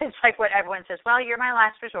 because it's like what everyone says, well, you're my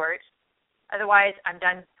last resort. Otherwise, I'm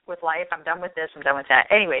done with life. I'm done with this. I'm done with that.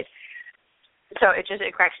 Anyways, so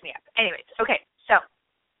it cracks me up. Anyways, okay, so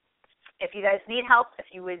If you guys need help, if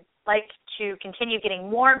you would like to continue getting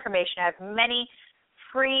more information, I have many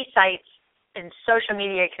free sites and social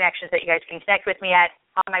media connections that you guys can connect with me at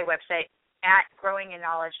on my website at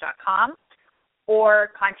growinginknowledge.com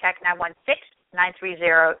or contact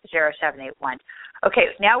 916-930-0781.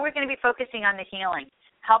 Okay, now we're going to be focusing on the healing,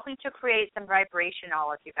 helping to create some vibration,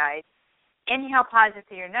 all of you guys. Inhale positive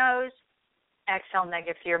through your nose, exhale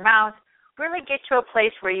negative through your mouth. Really get to a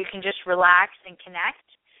place where you can just relax and connect.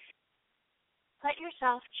 Let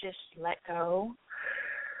yourself just let go.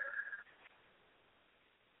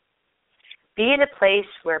 Be in a place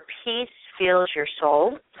where peace fills your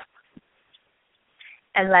soul,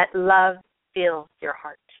 and let love fill your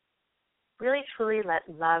heart. Really, truly let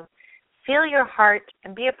love fill your heart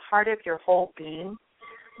and be a part of your whole being.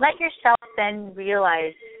 Let yourself then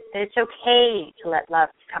realize that it's okay to let love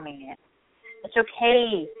coming in. It's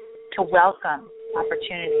okay to welcome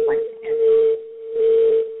opportunity once again.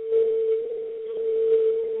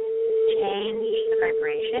 Change the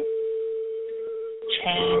vibration,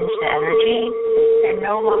 change the energy, and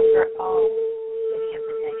no longer owe any of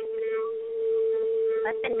the negative.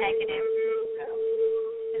 Let the negative go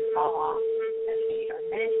and fall off as we are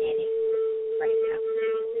meditating right now.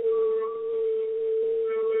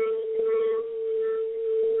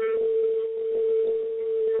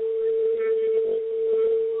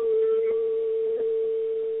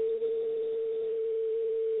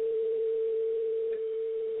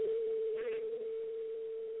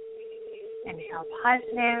 Inhale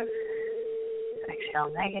positive, exhale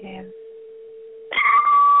negative.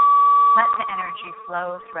 Let the energy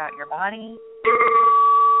flow throughout your body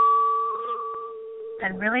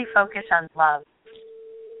and really focus on love.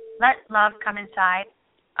 Let love come inside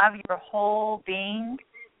of your whole being.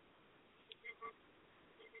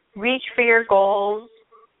 Reach for your goals.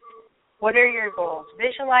 What are your goals?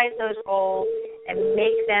 Visualize those goals and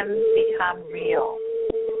make them become real.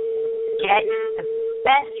 Get the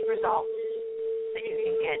best results that you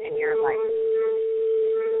can get in your life.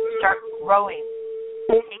 Start growing.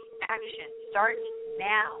 Take action. Start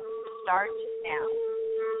now. Start now.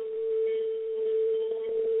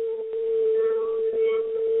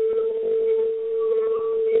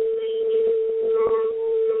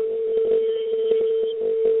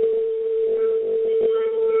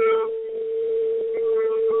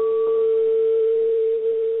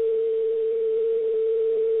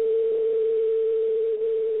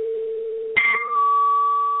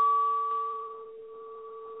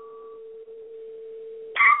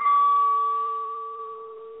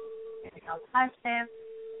 Inhale positive,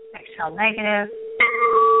 exhale negative.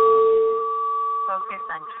 Focus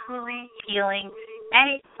on truly healing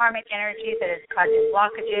any karmic energy that is causing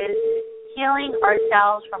blockages, healing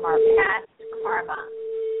ourselves from our past karma,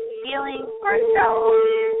 healing ourselves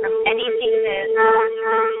from anything that is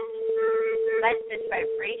let this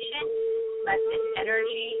vibration, let this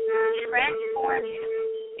energy transform you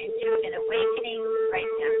into an awakening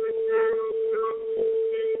right now.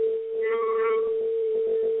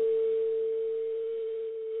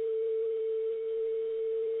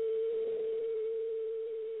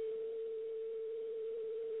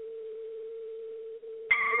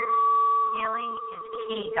 Healing is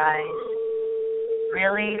key, guys.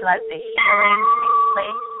 Really let the healing take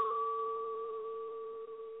place.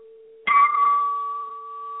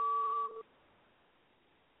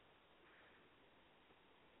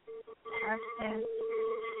 Positive.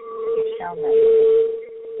 Exhale negative.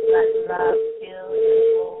 Let love fill your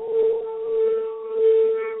soul.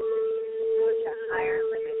 Go to higher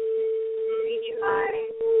limits. Reach high.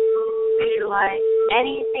 Visualize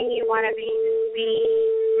anything you want to be.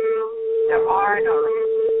 There are no limits.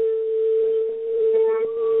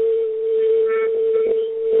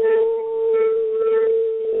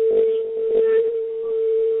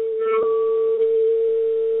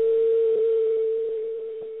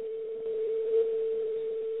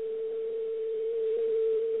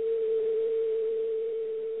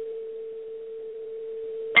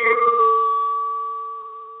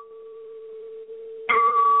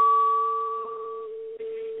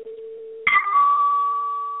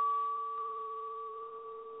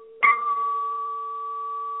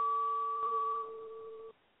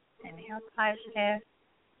 Inhale positive,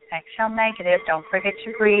 exhale negative. Don't forget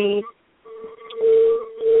to breathe.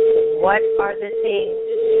 What are the things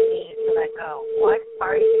you need to let go? What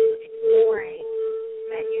are you ignoring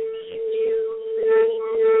that you need to release?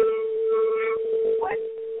 What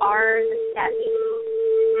are the steps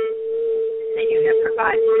that you have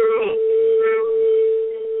forgotten to take?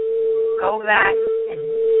 Go back and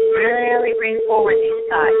really bring forward these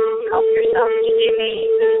thoughts. Help yourself to change,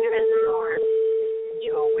 transform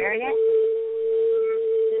into awareness,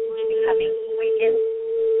 to become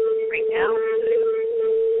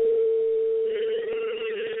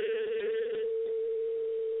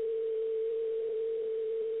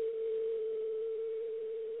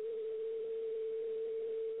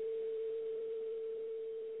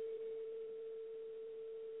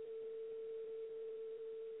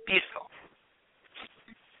Beautiful.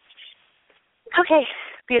 Okay,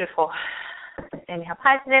 beautiful. Inhale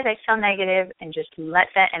positive, exhale negative, and just let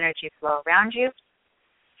that energy flow around you.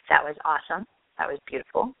 That was awesome. That was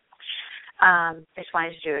beautiful. I just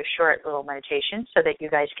wanted to do a short little meditation so that you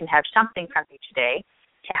guys can have something from me today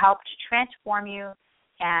to help to transform you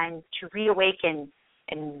and to reawaken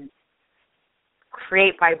and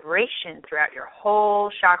create vibration throughout your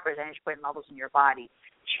whole chakras, energy point levels in your body.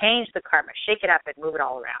 Change the karma, shake it up, and move it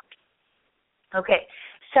all around. Okay,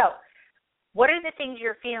 so what are the things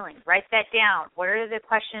you're feeling? Write that down. What are the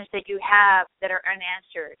questions that you have that are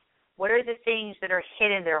unanswered? What are the things that are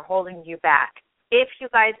hidden that are holding you back? If you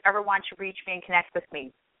guys ever want to reach me and connect with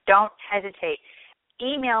me, don't hesitate.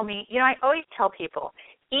 Email me. I always tell people,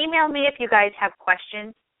 email me if you guys have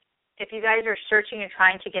questions. If you guys are searching and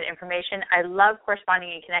trying to get information, I love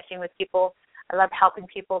corresponding and connecting with people. I love helping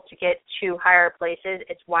people to get to higher places.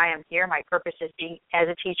 It's why I'm here. My purpose is being as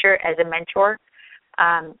a teacher, as a mentor.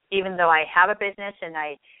 Even though I have a business and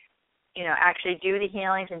I, actually do the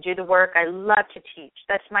healings and do the work, I love to teach.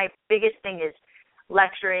 That's my biggest thing is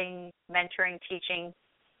lecturing, mentoring, teaching.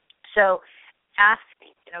 So ask,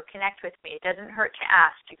 connect with me. It doesn't hurt to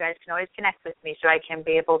ask. You guys can always connect with me so I can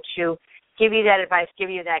be able to give you that advice, give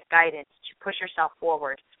you that guidance to push yourself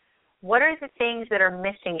forward. What are the things that are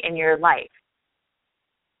missing in your life?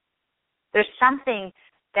 There's something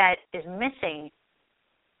that is missing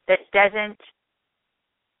that doesn't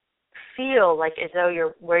feel like as though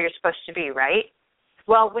you're where you're supposed to be, right?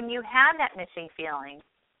 Well, when you have that missing feeling,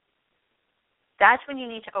 that's when you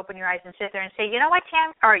need to open your eyes and sit there and say, you know what,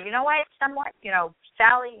 Tam, or you know what, somewhat,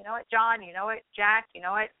 Sally, you know what, John, you know what, Jack, you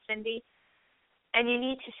know what, Cindy, and you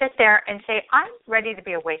need to sit there and say, I'm ready to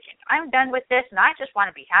be awakened. I'm done with this, and I just want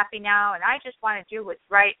to be happy now, and I just want to do what's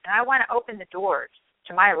right, and I want to open the doors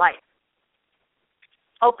to my life.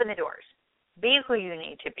 Open the doors. Be who you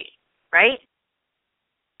need to be, right?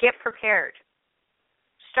 Get prepared.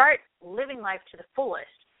 Start living life to the fullest,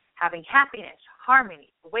 having happiness,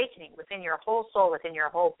 harmony, awakening within your whole soul, within your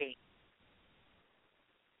whole being.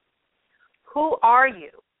 Who are you?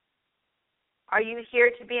 Are you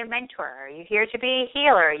here to be a mentor? Are you here to be a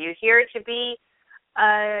healer? Are you here to be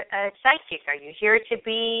a psychic? Are you here to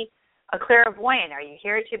be a clairvoyant? Are you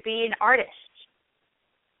here to be an artist?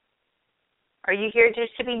 Are you here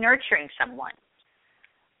just to be nurturing someone?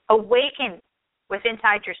 Awaken within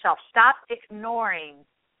inside yourself. Stop ignoring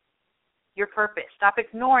your purpose. Stop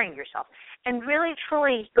ignoring yourself. And really,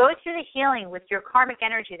 truly go through the healing with your karmic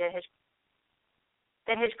energy that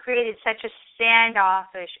has created such a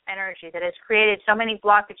standoffish energy, that has created so many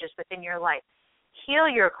blockages within your life. Heal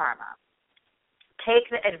your karma. Take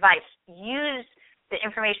the advice. Use the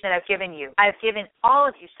information that I've given you. I've given all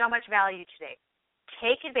of you so much value today.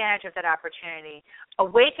 Take advantage of that opportunity.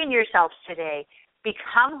 Awaken yourselves today.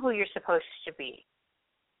 Become who you're supposed to be.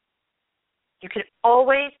 You can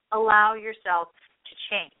always allow yourself to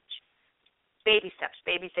change. Baby steps,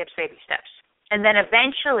 baby steps, baby steps. And then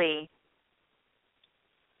eventually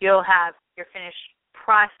you'll have your finished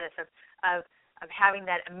process of having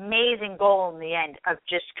that amazing goal in the end of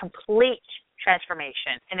just complete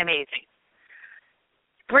transformation and amazing.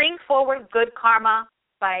 Bring forward good karma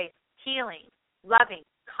by healing, loving,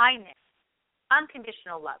 kindness,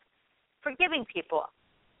 unconditional love, forgiving people,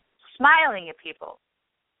 smiling at people.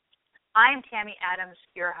 I'm Tammy Adams,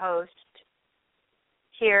 your host,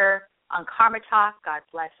 here on Karma Talk. God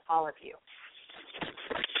bless all of you.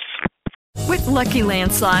 With Lucky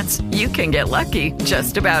Land Slots, you can get lucky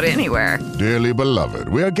just about anywhere. Dearly beloved,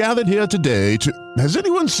 we are gathered here today to... Has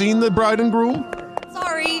anyone seen the bride and groom?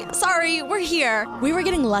 Sorry, we're here. We were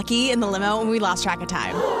getting lucky in the limo and we lost track of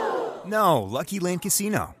time. No, Lucky Land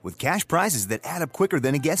Casino, with cash prizes that add up quicker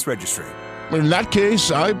than a guest registry. In that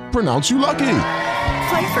case, I pronounce you lucky.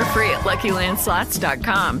 Play for free at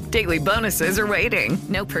LuckyLandSlots.com. Daily bonuses are waiting.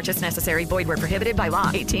 No purchase necessary. Void where prohibited by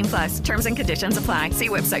law. 18+. Terms and conditions apply. See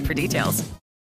website for details.